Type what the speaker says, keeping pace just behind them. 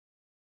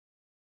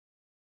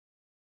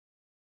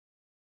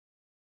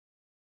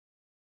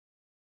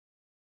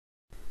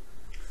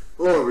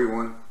Hello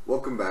everyone,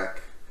 welcome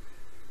back.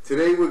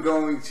 Today we're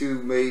going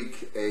to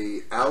make a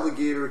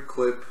alligator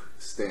clip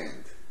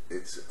stand.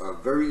 It's a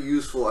very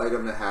useful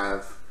item to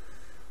have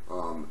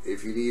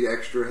if you need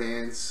extra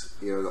hands,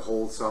 to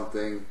hold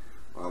something.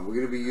 We're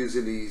going to be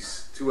using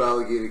these two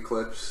alligator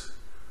clips.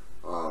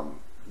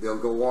 They'll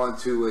go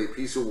onto a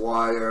piece of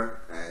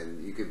wire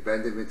and you can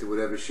bend them into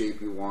whatever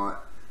shape you want.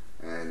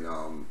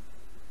 And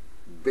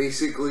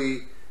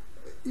basically,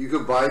 you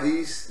can buy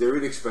these, they're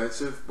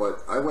inexpensive,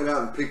 but I went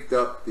out and picked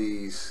up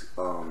these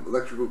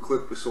electrical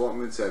clip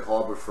assortments at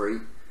Harbor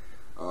Freight.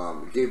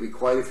 It gave me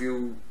quite a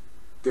few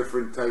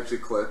different types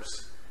of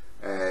clips,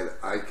 and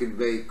I can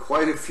make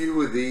quite a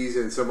few of these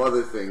and some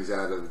other things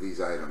out of these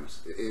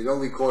items. It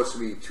only cost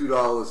me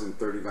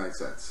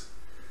 $2.39.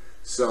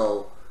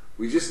 So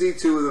we just need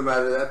two of them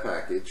out of that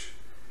package,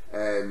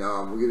 and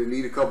we're going to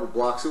need a couple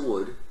blocks of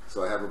wood.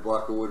 So I have a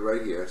block of wood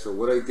right here. So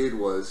what I did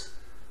was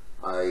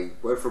I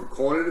went from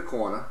corner to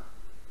corner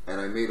and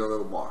I made a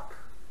little mark.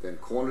 Then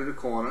corner to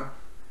corner,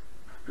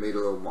 made a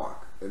little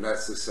mark, and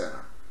that's the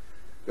center.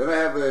 Then I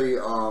have a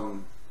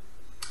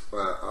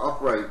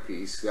upright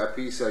piece. That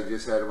piece I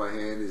just had in my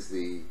hand is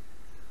the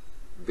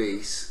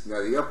base.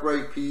 Now the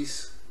upright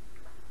piece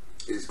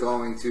is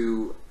going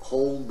to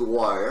hold the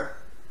wire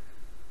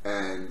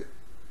and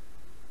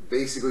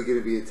basically going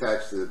to be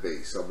attached to the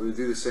base. So I'm going to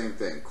do the same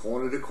thing,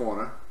 corner to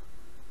corner,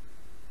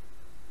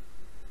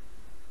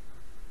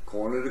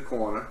 corner to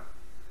corner,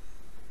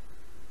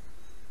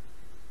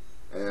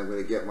 and I'm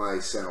going to get my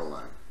center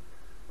line.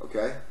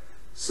 Okay,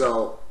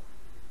 so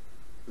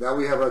now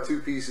we have our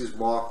two pieces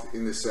marked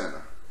in the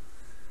center.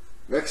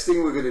 Next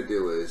thing we're going to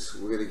do is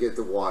we're going to get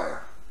the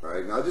wire. All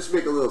right, now I'll just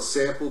make a little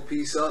sample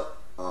piece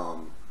up.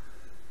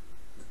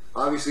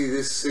 Obviously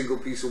this single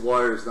piece of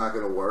wire is not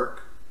going to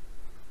work,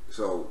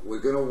 so we're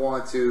going to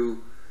want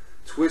to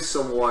twist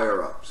some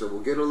wire up. So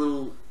we'll get a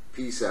little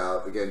piece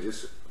out, again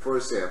just for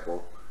a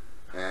sample,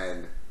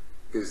 and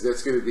because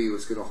that's going to be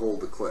what's going to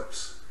hold the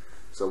clips.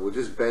 So we'll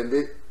just bend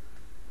it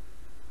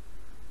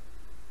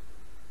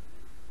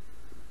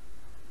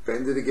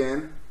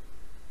again,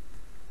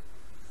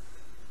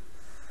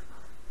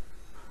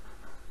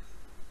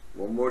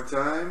 one more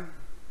time.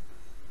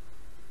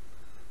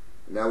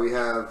 Now we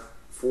have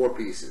four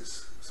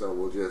pieces, so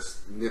we'll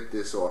just nip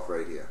this off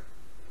right here.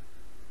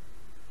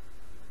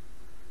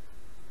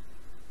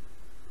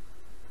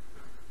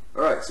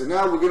 Alright, so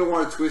now we're going to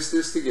want to twist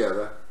this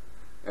together.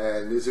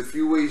 And there's a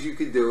few ways you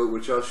can do it,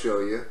 which I'll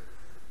show you.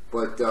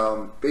 But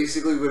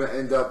basically we're going to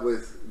end up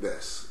with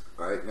this.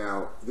 Right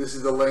now, this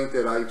is the length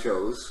that I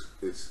chose.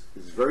 It's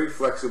very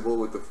flexible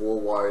with the four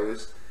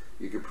wires.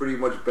 You can pretty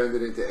much bend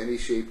it into any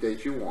shape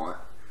that you want.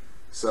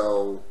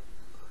 So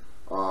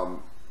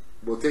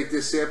we'll take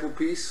this sample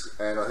piece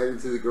and I'll head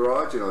into the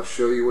garage and I'll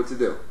show you what to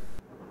do.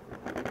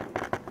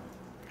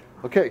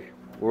 Okay,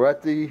 we're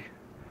at the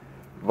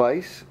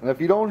vise. And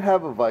if you don't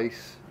have a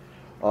vise,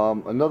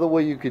 another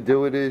way you could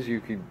do it is you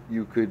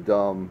could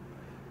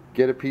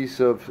get a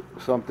piece of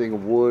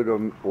something, wood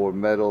or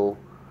metal,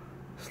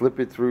 slip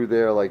it through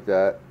there like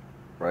that,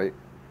 right?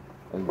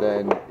 And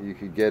then you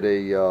could get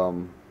a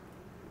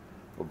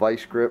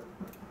vice grip,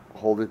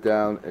 hold it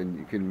down, and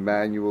you can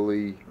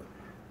manually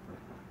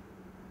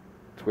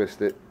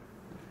twist it.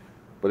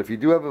 But if you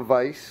do have a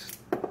vise,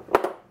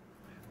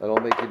 that'll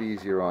make it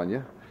easier on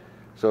you.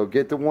 So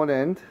get the one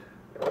end,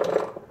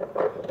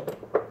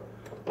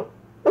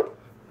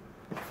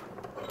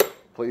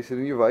 place it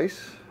in your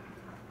vise,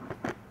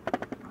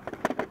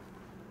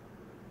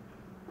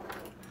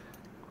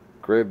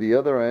 grab the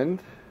other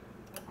end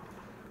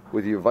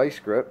with your vice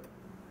grip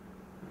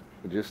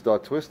and just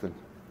start twisting.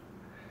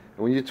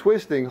 And when you're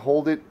twisting,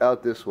 hold it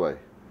out this way.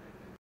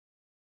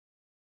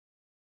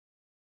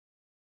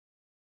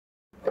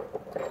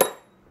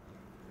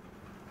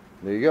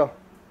 There you go.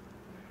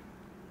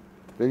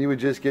 Then you would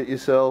just get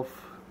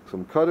yourself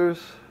some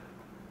cutters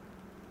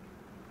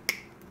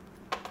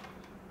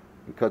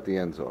and cut the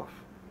ends off.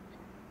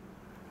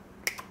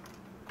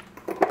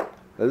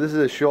 Now this is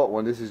a short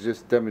one. This is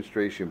just a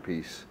demonstration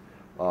piece.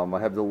 I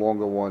have the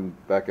longer one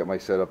back at my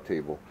setup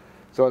table.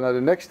 So now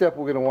the next step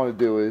we're going to want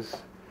to do is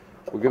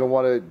we're going to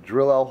want to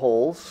drill our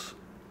holes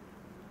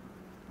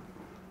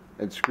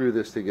and screw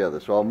this together.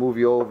 So I'll move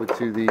you over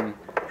to the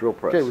drill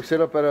press. Okay, we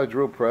set up at our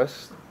drill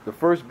press. The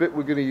first bit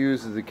we're going to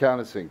use is the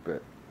countersink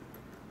bit.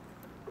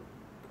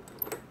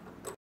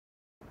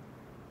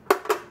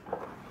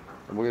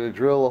 And we're going to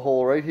drill a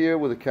hole right here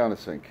with a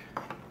countersink.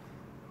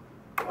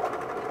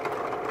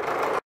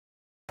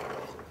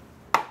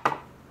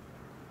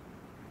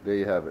 There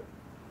you have it.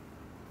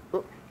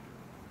 Oh.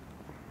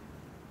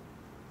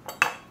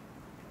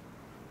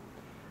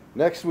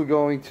 Next we're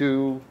going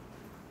to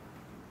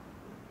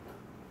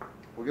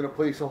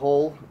place a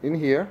hole in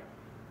here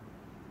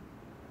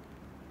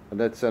and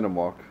that center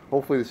mark.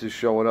 Hopefully this is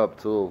showing up.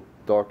 It's a little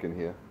dark in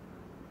here.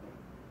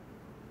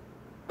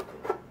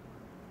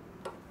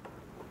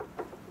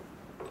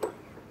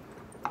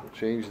 We'll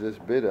change this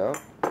bit out.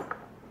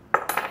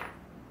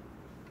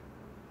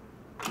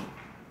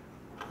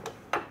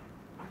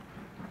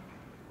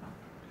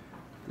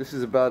 This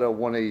is about a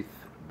 1/8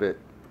 bit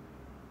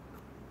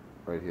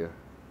right here.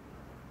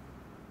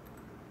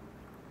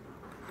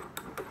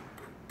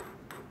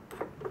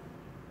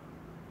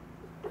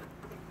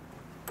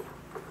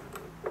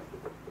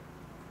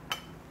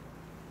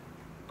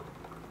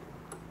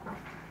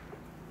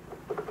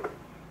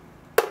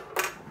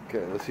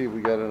 Okay, let's see if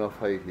we got enough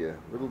height here.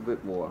 A little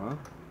bit more, huh?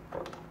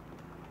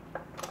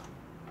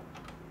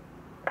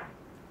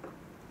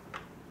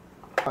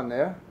 On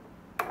there.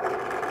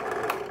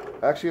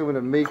 Actually, I'm going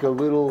to make a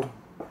little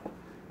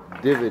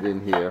divot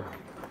in here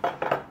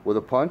with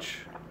a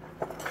punch.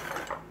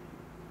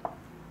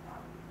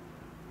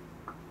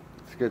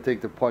 It's going to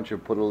take the punch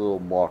and put a little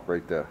mark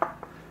right there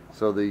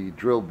so the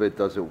drill bit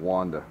doesn't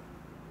wander.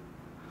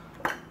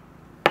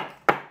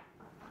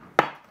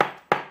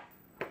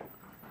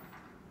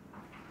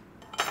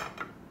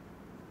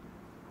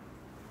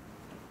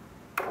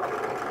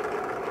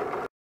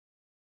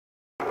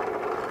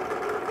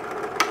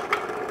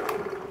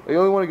 You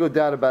only want to go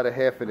down about a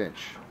 1/2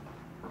 inch.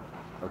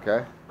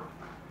 Okay?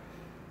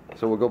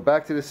 So we'll go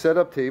back to the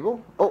setup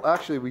table. Oh,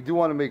 actually, we do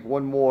want to make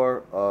one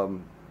more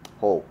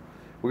hole.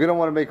 We're going to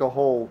want to make a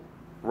hole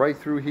right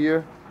through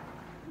here.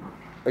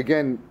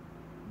 Again,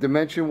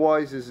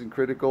 dimension-wise isn't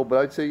critical, but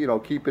I'd say, you know,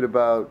 keep it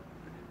about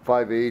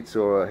 5/8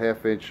 or a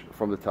 1/2 inch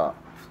from the top.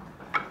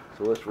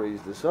 So let's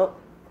raise this up.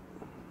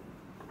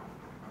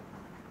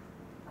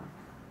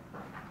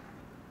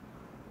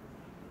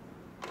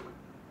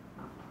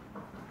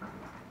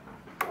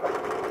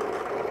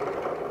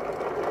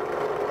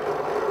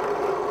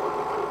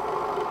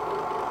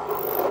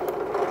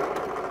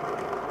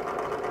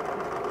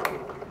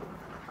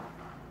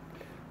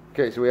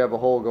 Okay, so we have a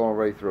hole going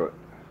right through it.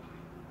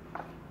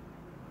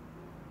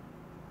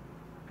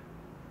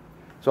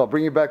 So I'll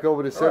bring you back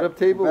over to the setup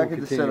table. Back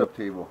at the setup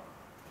table.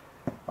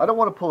 I don't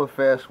want to pull a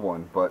fast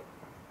one, but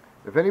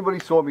if anybody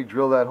saw me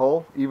drill that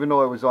hole, even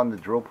though I was on the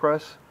drill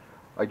press,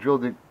 I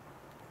drilled it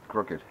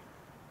crooked.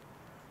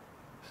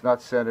 It's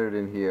not centered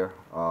in here,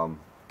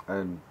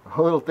 and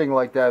a little thing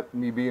like that,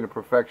 me being a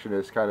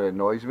perfectionist, kind of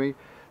annoys me.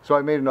 So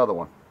I made another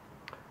one,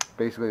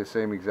 basically the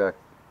same exact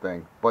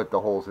thing, but the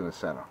hole's in the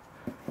center.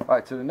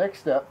 Alright, so the next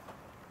step,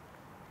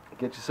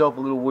 get yourself a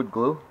little wood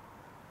glue.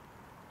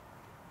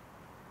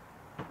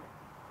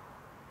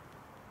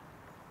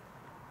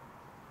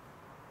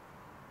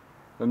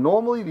 Now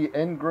normally the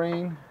end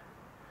grain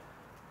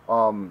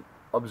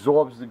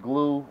absorbs the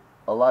glue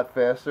a lot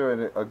faster,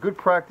 and a good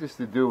practice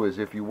to do is,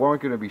 if you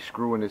weren't going to be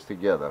screwing this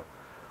together,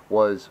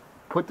 was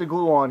put the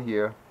glue on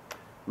here,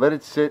 let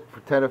it sit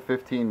for 10 or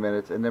 15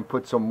 minutes, and then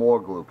put some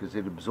more glue, because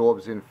it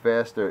absorbs in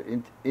faster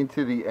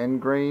into the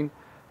end grain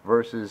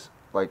versus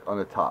like on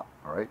the top.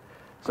 Alright,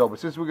 so but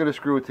since we're going to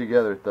screw it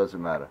together, it doesn't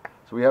matter.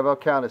 So we have our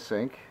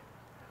countersink.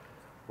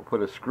 We'll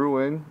put a screw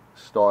in,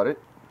 start it,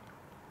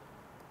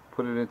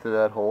 put it into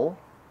that hole.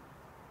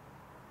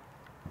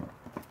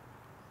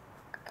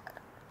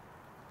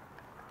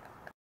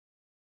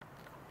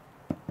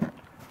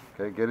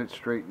 Okay, get it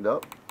straightened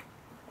up.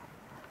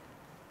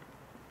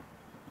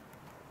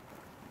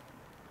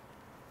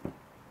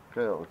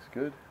 Okay, that looks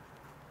good.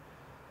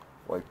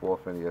 Wipe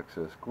off any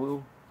excess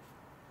glue.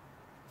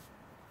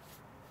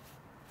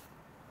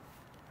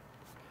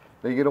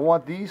 Now you're going to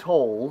want these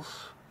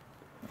holes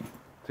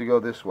to go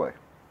this way.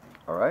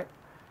 Alright?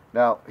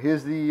 Now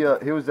here's the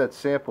here was that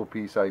sample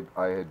piece I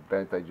had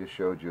bent, I just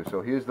showed you.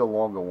 So here's the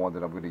longer one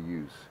that I'm going to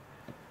use.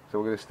 So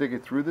we're going to stick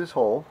it through this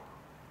hole.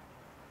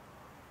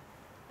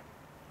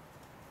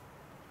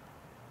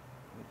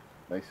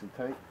 Nice and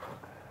tight.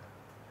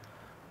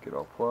 Get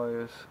our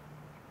pliers.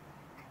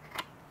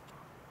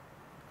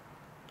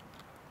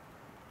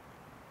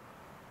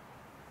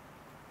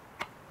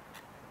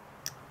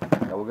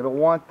 Now we're going to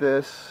want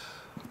this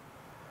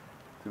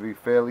to be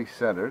fairly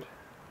centered.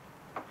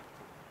 So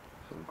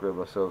we'll grab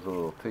ourselves a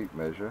little tape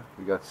measure.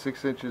 We got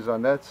 6 inches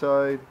on that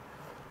side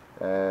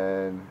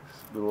and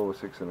a little over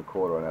 6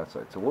 1/4 on that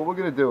side. So what we're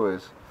going to do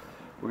is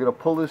we're going to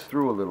pull this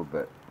through a little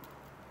bit.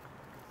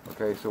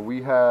 Okay, so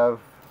we have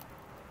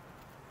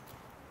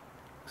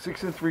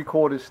 6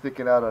 3/4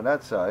 sticking out on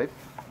that side,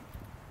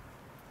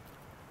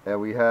 and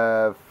we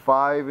have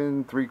 5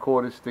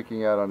 3/4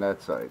 sticking out on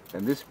that side,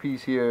 and this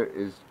piece here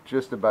is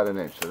just about 1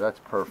 inch, so that's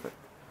perfect.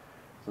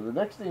 So the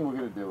next thing we're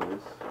going to do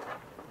is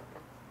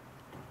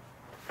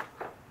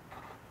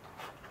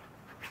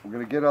we're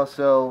going to get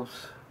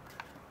ourselves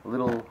a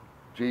little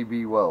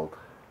JB weld,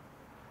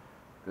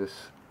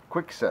 this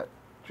quick set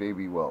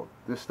JB weld.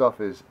 This stuff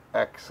is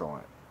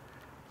excellent.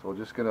 So we're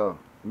just going to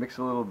mix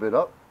a little bit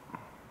up,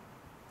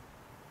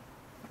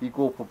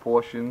 equal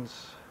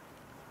proportions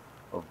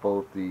of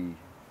both the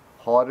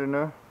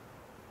hardener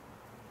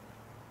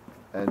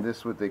and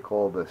this, what they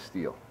call the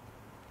steel.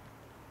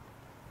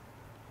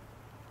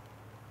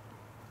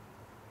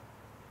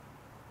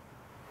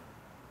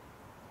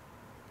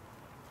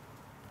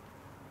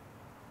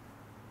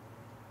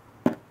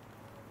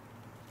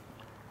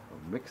 So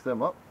mix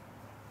them up.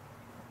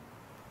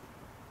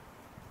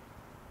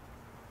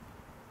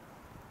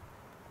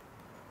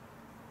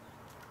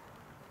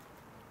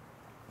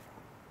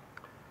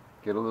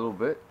 Get a little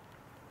bit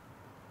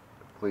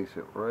place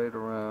it right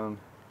around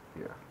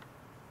here.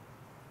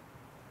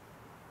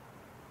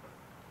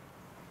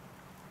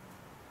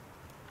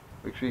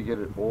 Make sure you get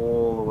it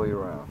all the way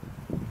around.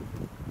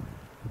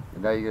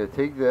 And now you're going to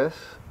take this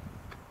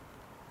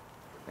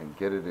and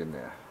get it in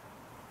there.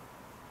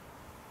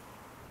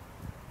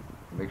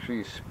 Make sure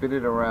you spin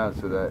it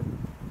around so that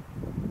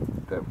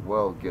that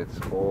well gets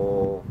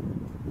all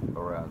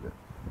around it.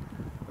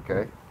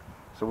 Okay,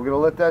 so we're going to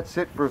let that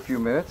sit for a few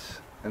minutes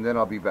and then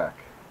I'll be back.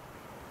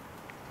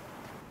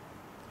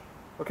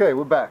 Okay,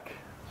 we're back.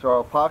 So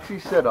our epoxy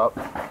set up.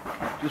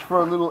 Just for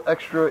a little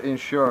extra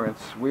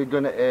insurance, we're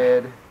going to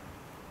add,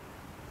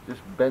 just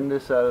bend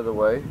this out of the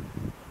way,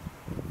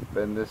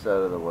 bend this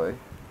out of the way.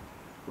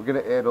 We're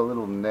going to add a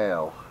little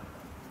nail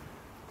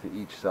to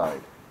each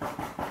side.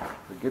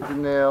 So get the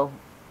nail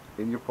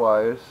in your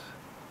pliers,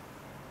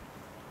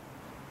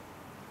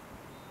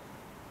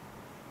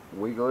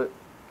 wiggle it,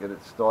 get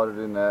it started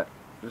in that,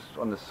 just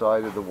on the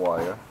side of the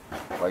wire,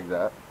 like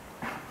that.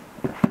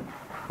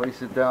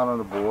 Place it down on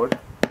the board.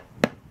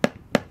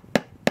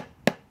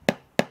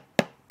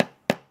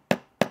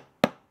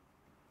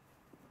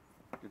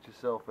 Get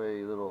yourself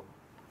a little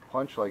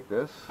punch like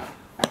this.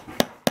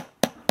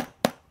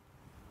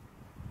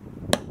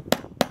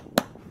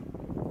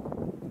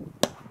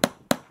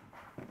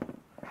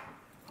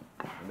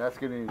 And that's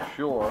going to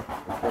ensure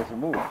it doesn't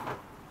move.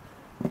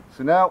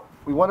 So now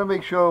we want to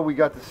make sure we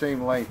got the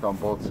same length on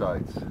both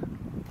sides.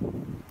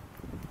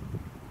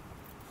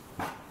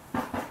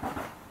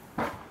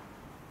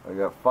 I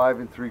got 5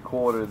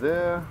 3/4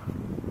 there.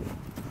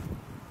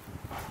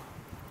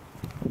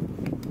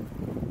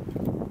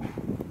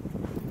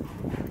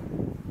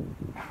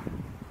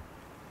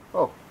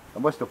 Oh, I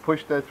must have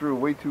pushed that through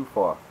way too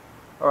far.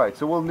 Alright,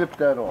 so we'll nip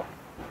that off.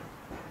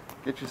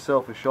 Get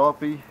yourself a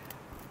Sharpie.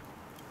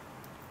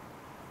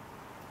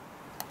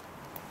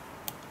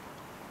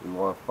 You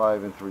want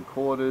 5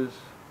 3/4.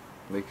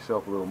 Make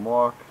yourself a little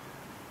mark.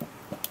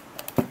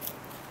 Get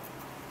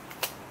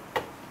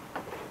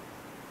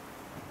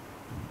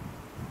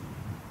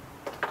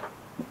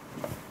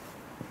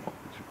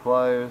your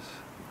pliers.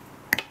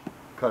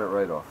 Cut it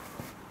right off.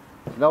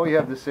 So now we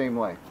have the same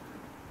length.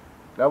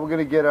 Now we're going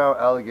to get our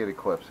alligator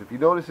clips. If you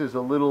notice, there's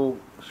a little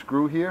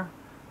screw here.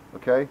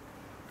 Okay,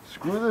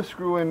 screw the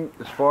screw in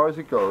as far as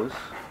it goes.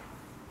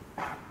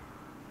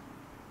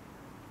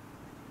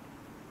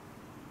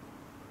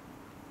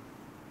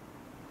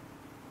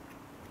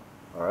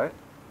 Alright.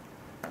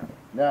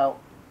 Now,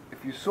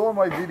 if you saw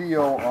my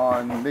video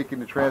on making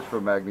the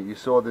transfer magnet, you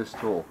saw this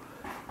tool.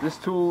 This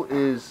tool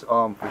is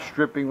for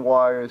stripping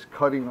wires,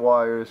 cutting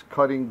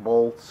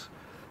bolts,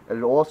 and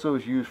it also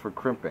is used for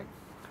crimping.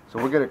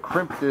 So we're going to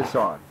crimp this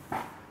on.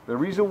 The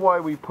reason why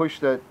we push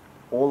that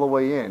all the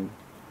way in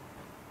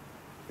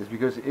is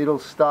because it'll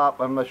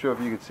stop, I'm not sure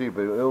if you can see,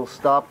 but it'll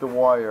stop the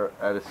wire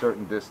at a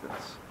certain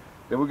distance.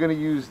 Then we're going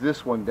to use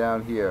this one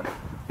down here,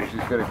 which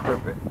is going to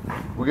crimp it.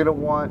 We're going to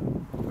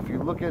want, if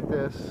you look at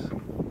this,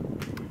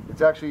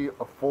 it's actually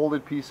a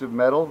folded piece of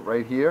metal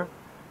right here.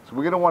 So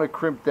we're going to want to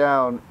crimp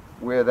down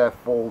where that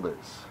fold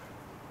is.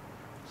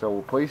 So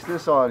we'll place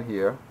this on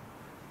here.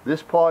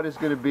 This part is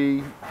going to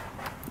be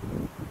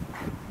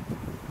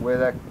where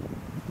that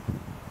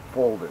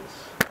fold is.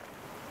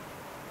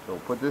 So we'll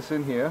put this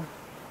in here.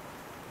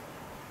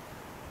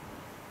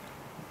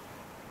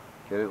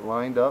 Get it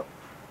lined up.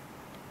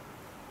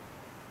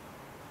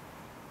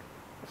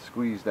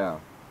 Squeeze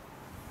down.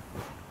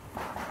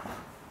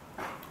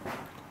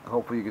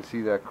 Hopefully you can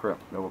see that crimp.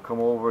 Then we'll come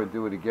over and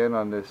do it again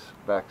on this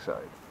back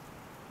side.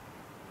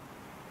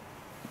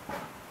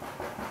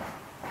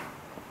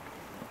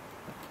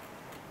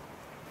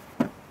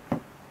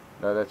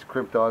 Now that's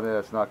crimped on there,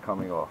 that's not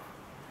coming off.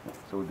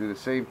 So we'll do the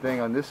same thing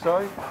on this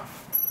side.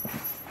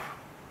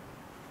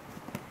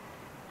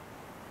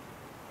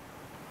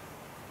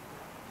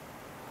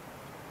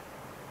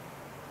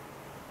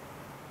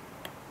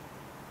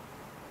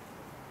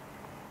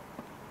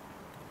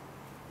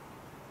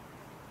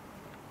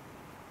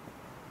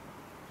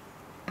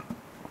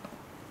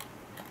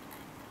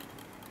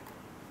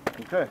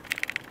 Okay.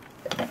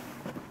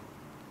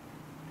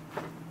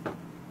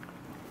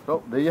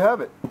 So there you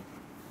have it.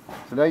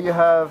 So now you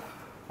have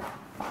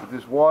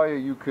this wire.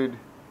 You could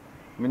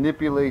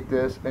manipulate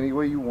this any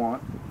way you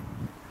want.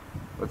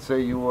 Let's say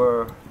you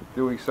were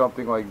doing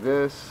something like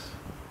this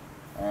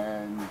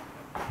and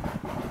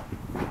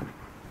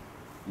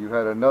you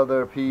had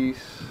another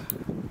piece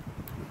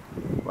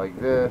like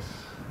this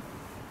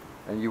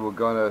and you were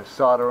gonna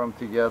solder them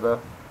together.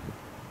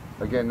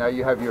 Again, now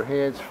you have your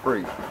hands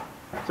free.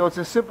 So it's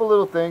a simple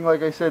little thing.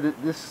 Like I said,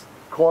 this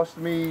cost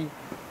me,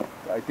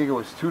 I think it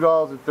was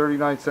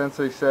 $2.39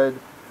 they said.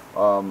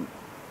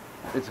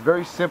 It's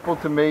very simple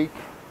to make.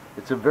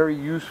 It's a very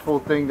useful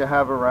thing to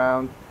have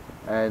around,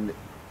 and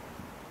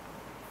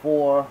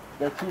for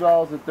that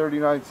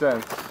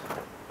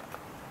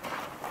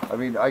 $2.39, I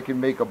mean, I can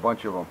make a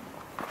bunch of them.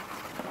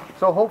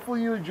 So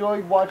hopefully you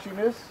enjoyed watching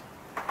this.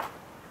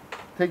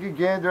 Take a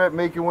gander at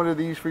making one of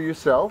these for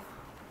yourself.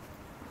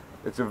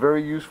 It's a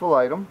very useful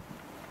item.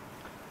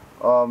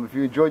 If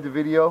you enjoyed the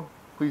video,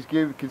 please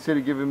consider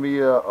giving me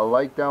a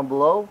like down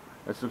below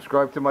and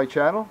subscribe to my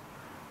channel.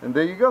 And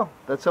there you go.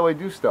 That's how I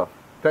do stuff.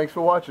 Thanks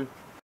for watching.